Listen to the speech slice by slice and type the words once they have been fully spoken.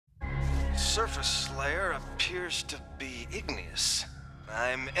surface layer appears to be igneous.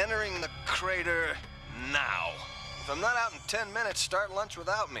 I'm entering the crater now. If I'm not out in 10 minutes, start lunch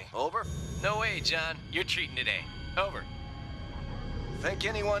without me. Over? No way, John. You're treating today. Over. Think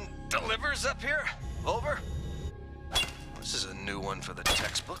anyone delivers up here? Over? This is a new one for the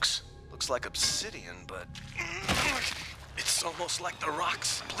textbooks. Looks like obsidian, but it's almost like the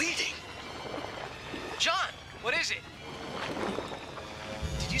rock's bleeding. John, what is it?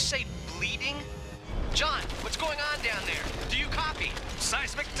 Did you say bleeding? John, what's going on down there? Do you copy?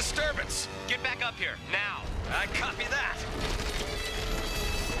 Seismic disturbance. Get back up here, now. I copy that.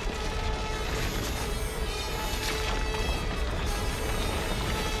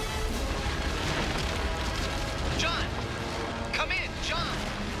 John! Come in, John!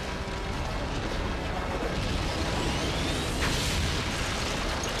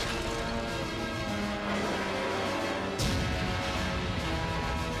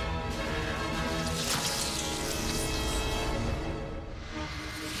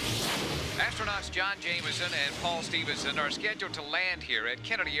 Astronauts Jonah Jameson and Paul Stevenson are scheduled to land here at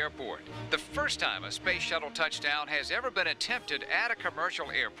Kennedy Airport. The first time a space shuttle touchdown has ever been attempted at a commercial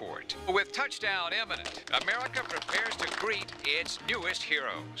airport. With touchdown imminent, America prepares to greet its newest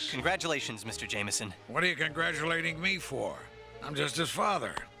heroes. Congratulations, Mr. Jameson. What are you congratulating me for? I'm just his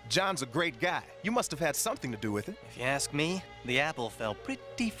father. John's a great guy. You must have had something to do with it. If you ask me, the apple fell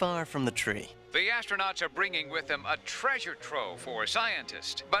pretty far from the tree. The astronauts are bringing with them a treasure trove for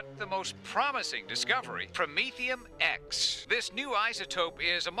scientists, but the most promising discovery, Promethium X. This new isotope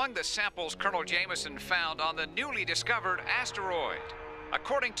is among the samples Colonel Jameson found on the newly discovered asteroid.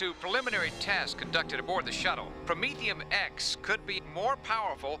 According to preliminary tests conducted aboard the shuttle, Promethium X could be more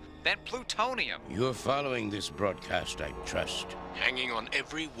powerful than plutonium. You're following this broadcast, I trust. Hanging on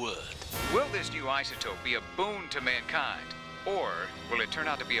every word. Will this new isotope be a boon to mankind? Or will it turn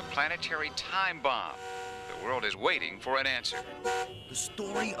out to be a planetary time bomb? The world is waiting for an answer. The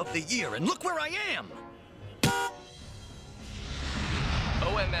story of the year, and look where I am!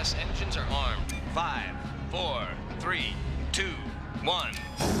 OMS engines are armed. 5, 4, 3, 2, 1.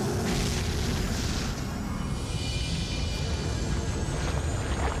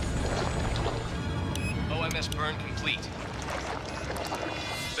 OMS burn complete.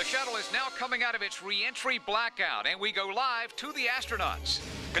 The shuttle is now coming out of its re-entry blackout, and we go live to the astronauts.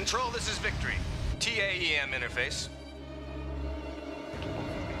 Control, this is Victory. TAEM interface.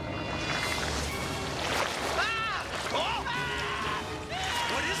 Ah! Oh!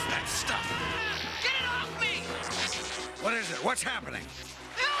 Ah! What is that stuff? Get it off me! What is it? What's happening?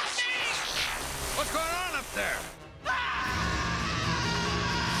 Help me! What's going on up there?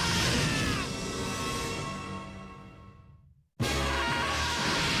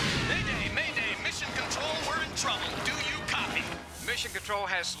 Mission Control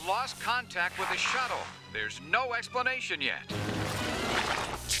has lost contact with the shuttle. There's no explanation yet.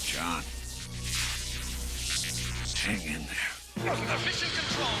 John. Hang in there. Mission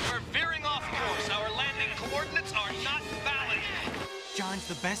Control, we're veering off course. Our landing coordinates are not valid. John's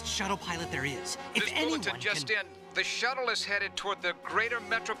the best shuttle pilot there is. If This anyone bulletin just can... in. The shuttle is headed toward the greater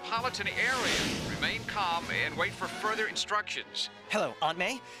metropolitan area. Remain calm and wait for further instructions. Hello, Aunt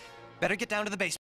May. Better get down to the base.